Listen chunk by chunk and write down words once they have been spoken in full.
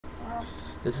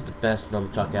This is the best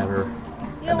nunchuck ever.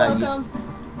 You're welcome.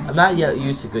 I'm not yet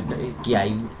used to good. Yeah,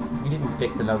 you didn't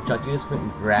fix the nunchuck. You just went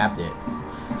and grabbed it.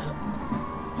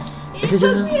 This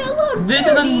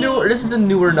is a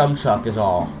newer nunchuck is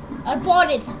all. I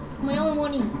bought it. My own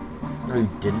money. No, you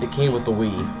didn't. It came with the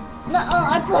Wii. No,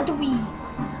 I bought the Wii.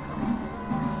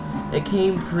 It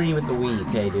came free with the Wii.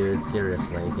 Okay, dude.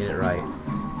 Seriously, get it right.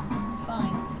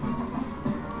 Fine.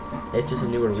 It's just a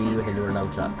newer Wii with a newer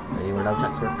nunchuck. The newer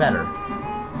nunchucks work better.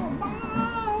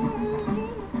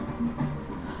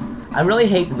 I really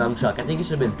hate the nunchuck. I think it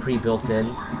should have been pre-built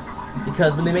in.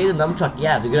 Because when they made the nunchuck,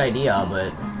 yeah, it's a good idea,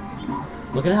 but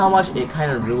look at how much it kind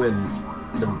of ruins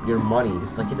your money.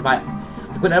 It's like you have to buy.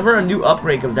 Like whenever a new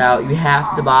upgrade comes out, you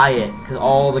have to buy it because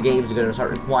all the games are going to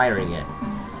start requiring it.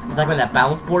 It's like when that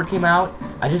balance board came out,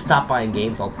 I just stopped buying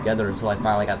games altogether until I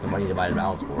finally got the money to buy the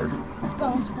balance board.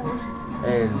 Balance board.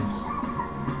 And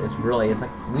it's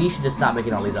like we should just stop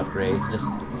making all these upgrades. Just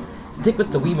stick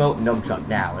with the Wiimote and nunchuck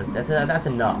now. That's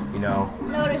enough, you know.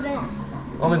 No, it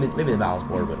isn't. Well, maybe the balance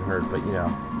board wouldn't hurt, but you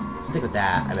know, stick with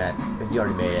that. I meant if you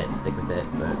already made it, stick with it.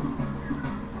 But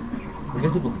it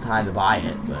gives people the time to buy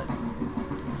it. But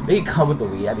make it come with the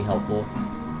Wii. That'd be helpful.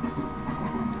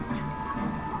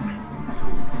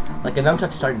 Like a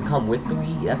nunchuck starting to come with the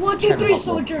Wii. That's 1, 2, 3,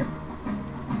 soldier.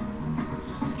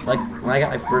 Like when I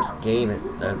got my first game at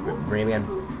Rayman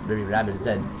Baby Rabbit, it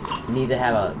said you need to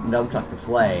have a nunchuck to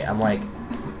play. I'm like,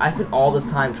 I spent all this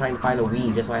time trying to find a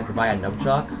Wii just so I have to buy a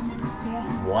nunchuck.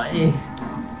 Yeah. What?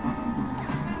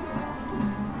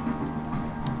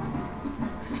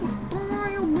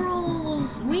 Mario Bros.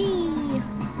 Wii.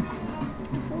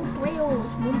 Full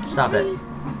whales. 1, 2, Stop 3. it.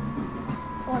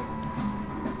 What?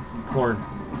 Corn.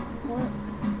 What?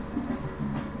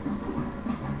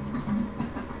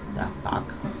 Yeah, fuck.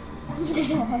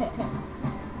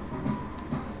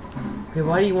 Okay,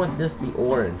 why do you want this to be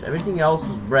orange? Everything else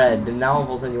was red, and now all of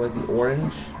a sudden you want the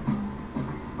orange?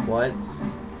 What?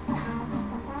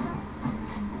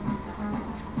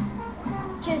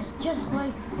 Just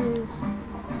like fizz.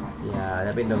 Yeah,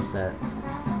 that made no sense.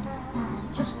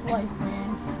 It's just life,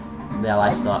 man. Yeah,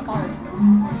 life sucks.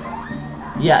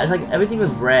 Yeah, it's like everything was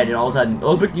red, and all of a sudden,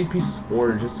 oh, look, these pieces of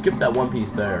orange. Just skip that one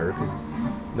piece there, because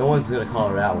no one's gonna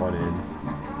color that one in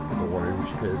with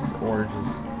orange, because orange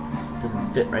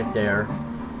doesn't fit right there.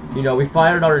 You know, we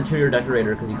fired our interior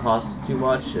decorator because he costs too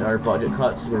much, and our budget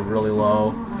cuts were really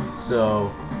low.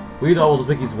 So we thought we'll just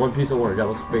make these one piece of orange. That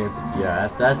looks fancy. Yeah,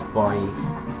 that's funny.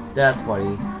 That's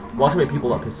funny. Watch how many people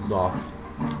that pisses off.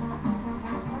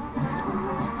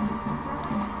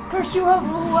 Curse you,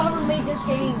 whoever made this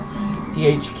game. It's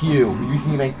THQ, who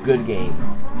usually makes good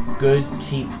games. Good,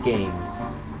 cheap games.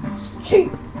 It's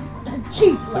cheap. They're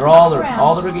cheap. They're all their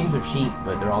games are cheap,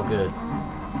 but they're all good.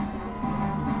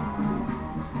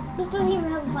 This doesn't even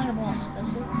have a final boss,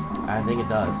 does it? I think it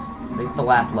does. I think it's the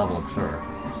last level, I'm sure.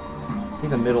 I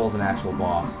think the middle is an actual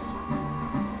boss.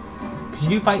 Because you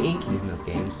do fight Inkies in this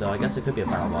game, so I guess it could be a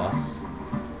final boss.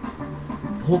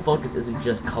 The whole focus isn't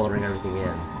just coloring everything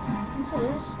in. Yes, it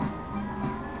is.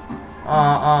 It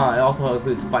also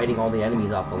includes fighting all the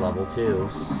enemies off the level, too.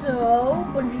 So,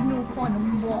 but there's no final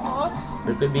boss?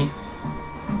 There could be.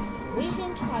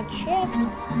 Isn't I checked?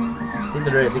 I think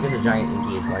there is. I think it's a giant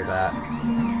Inky or something like that.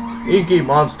 Inky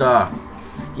monster!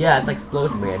 Yeah, it's like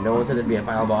Explosion Man. No one said there'd be a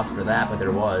final boss for that, but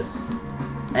there was.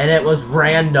 And it was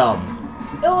random.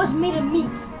 It was made of meat.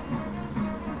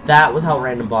 That was how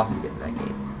random bosses get in that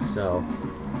game. So.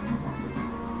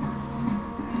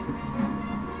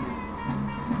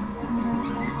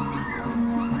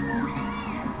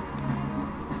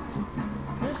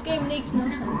 This game makes no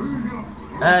sense.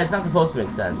 It's not supposed to make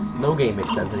sense. No game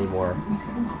makes sense anymore.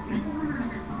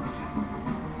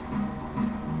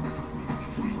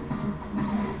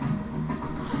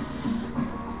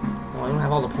 Oh, I don't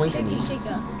have all the points I need.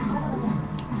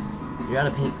 You're out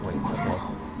of paint points, okay.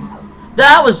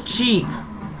 That was cheap!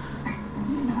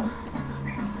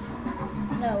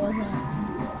 No, it wasn't.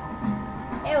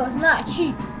 It was not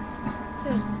cheap.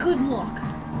 It was good luck.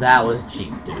 That was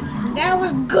cheap, dude. That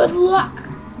was good luck.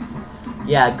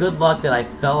 Yeah, good luck that I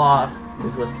fell off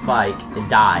into a spike and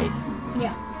died.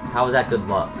 Yeah. How was that good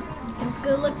luck? It's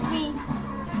good luck to me.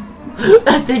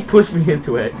 That thing pushed me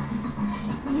into it.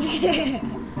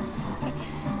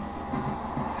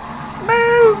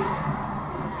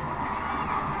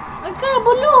 It's got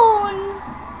balloons.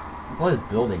 All these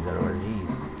buildings everywhere,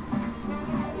 jeez.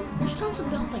 There's tons of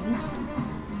buildings.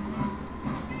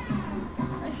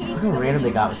 I hate Look how random they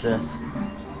got with this.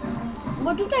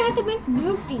 What do they have to make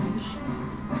buildings?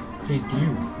 They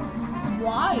do.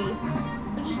 Why?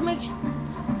 It just makes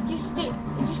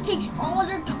it just takes all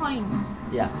their time.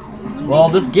 Yeah. Well,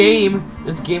 this game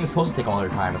is supposed to take all their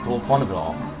time. It's the whole fun of it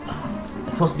all.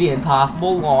 It's supposed to be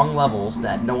impossible long levels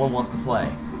that no one wants to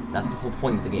play. That's the whole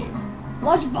point of the game.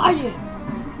 Why'd you buy it?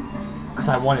 Because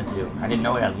I wanted to. I didn't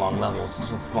know it had long levels.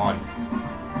 This was fun.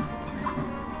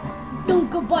 Don't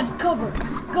go buy the cover.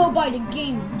 Go buy the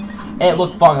game. It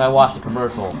looked fun when I watched the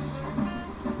commercial.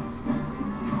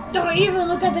 Don't even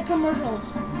look at the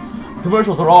commercials.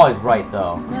 Commercials are always right,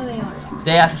 though. No, they aren't.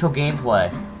 They actually show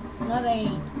gameplay. No, they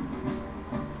ain't.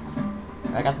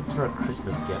 I got this for a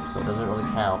Christmas gift, so it doesn't really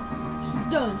count. It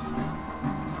does.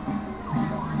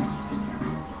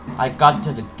 I got it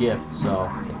as a gift,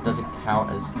 so it doesn't count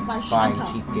as buying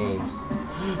cheap games.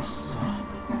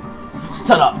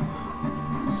 Shut up!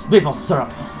 Maple syrup!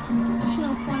 It's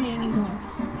not funny anymore.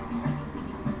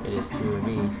 It is to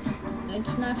me.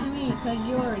 It's not to me, because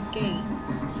you're gay.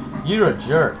 You're a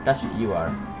jerk. That's what you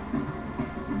are.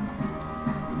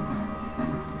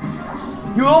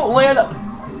 You won't land up.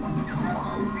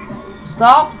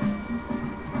 Stop.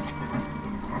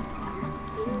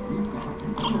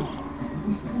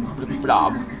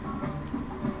 Blob.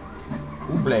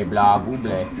 Ooble, blob,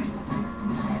 ooble.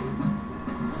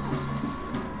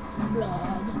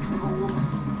 Blob.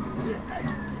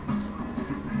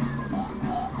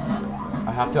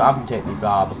 I have to amputate me,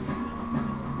 Blob.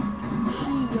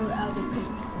 You're out of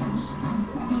patience.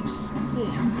 You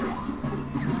stink.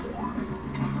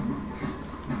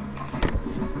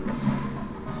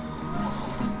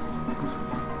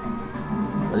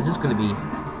 What is this gonna be?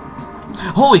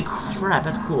 Holy crap,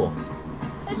 that's cool.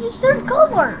 It's his third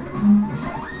color.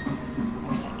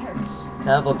 That hurts.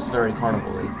 That looks very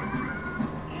carnival-y.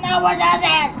 No, it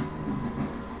doesn't.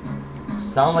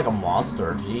 Sound like a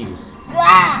monster, jeez.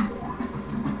 Ah!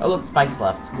 Oh look, spikes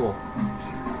left, it's cool.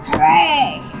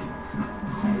 Hooray!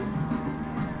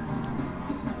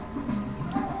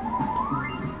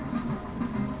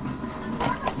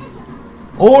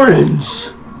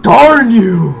 Orange! Darn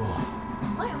you!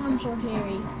 My arms are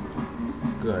hairy.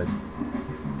 Good.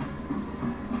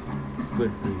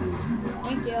 Good for you.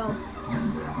 Thank you.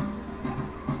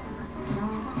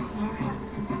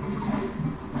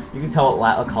 You can tell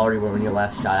what color you were when you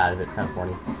last shot out of it. It's kind of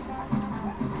funny.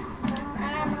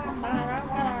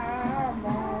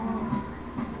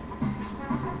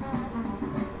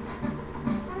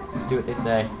 Just do what they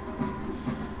say.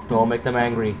 Don't make them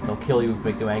angry. They'll kill you if you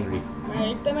make them angry.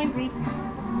 Make them angry.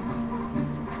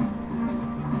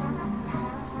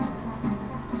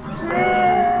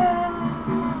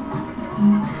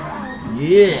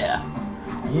 Yeah!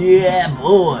 Yeah,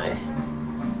 boy!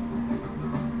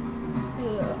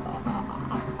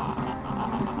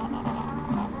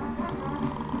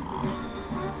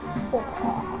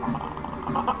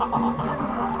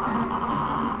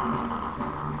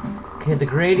 Okay, the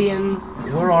Gradians,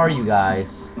 where are you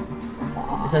guys?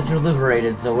 It says you're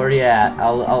liberated, so where are you at?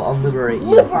 I'll liberate you.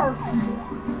 Liver!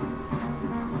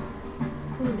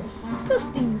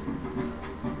 Disgusting.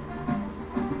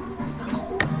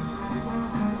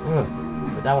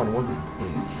 But that one wasn't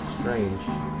strange.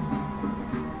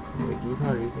 Wait, can you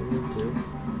call these things too?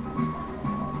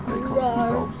 They call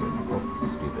themselves don't be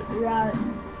stupid. Right.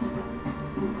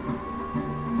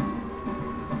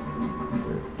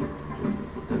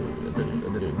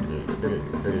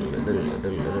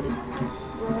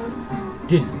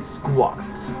 Diddly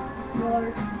squats.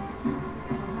 Right.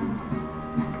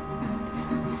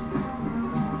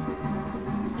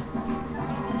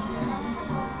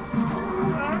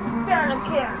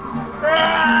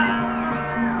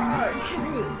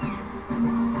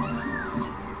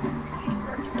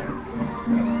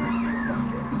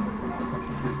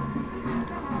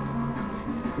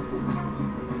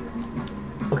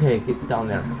 Okay, get down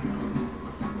there.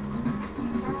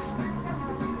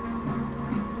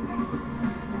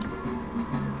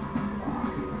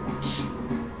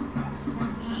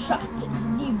 Shot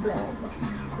DeBlob.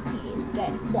 He is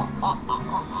dead.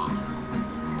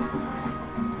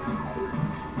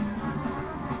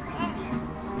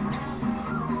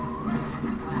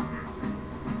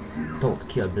 Don't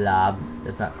kill Blob.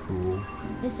 That's not cool.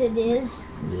 Yes, it is.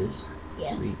 It is?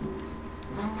 Yes. Sweet.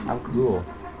 I'm cool.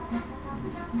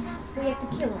 We have to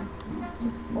kill him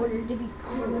in order to be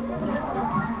cool.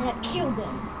 And I killed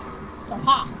him. So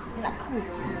ha, I'm not cool.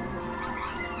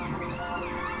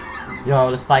 Yo,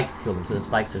 the spikes killed him, so the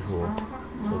spikes are cool.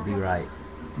 So be right.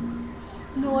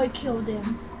 No, I killed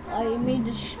him. I made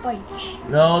the spikes.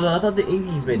 No, I thought the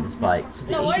Inkies made the spikes. So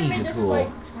the No, I Inkies made are the cool.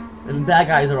 spikes. And bad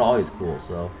guys are always cool,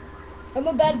 so. I'm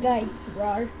a bad guy.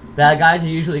 Rar. Bad guys are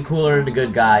usually cooler than the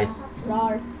good guys.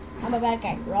 Rar. I'm a bad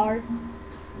guy. Rar.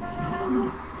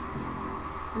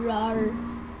 Rar.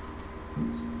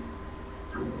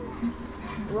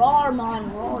 Roar,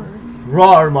 man, roar.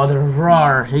 Roar, mother,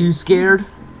 roar. Are you scared?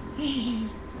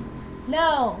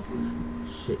 No.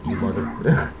 Shit, you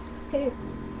mother. There's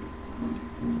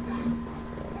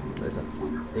a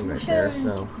thing right there,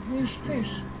 so. Fish,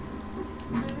 fish.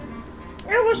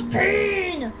 It was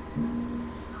pain.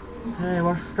 Hey,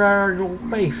 what's that on your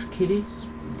face, kiddies?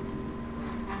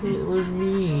 It was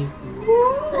me.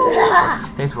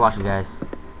 Thanks for watching, guys.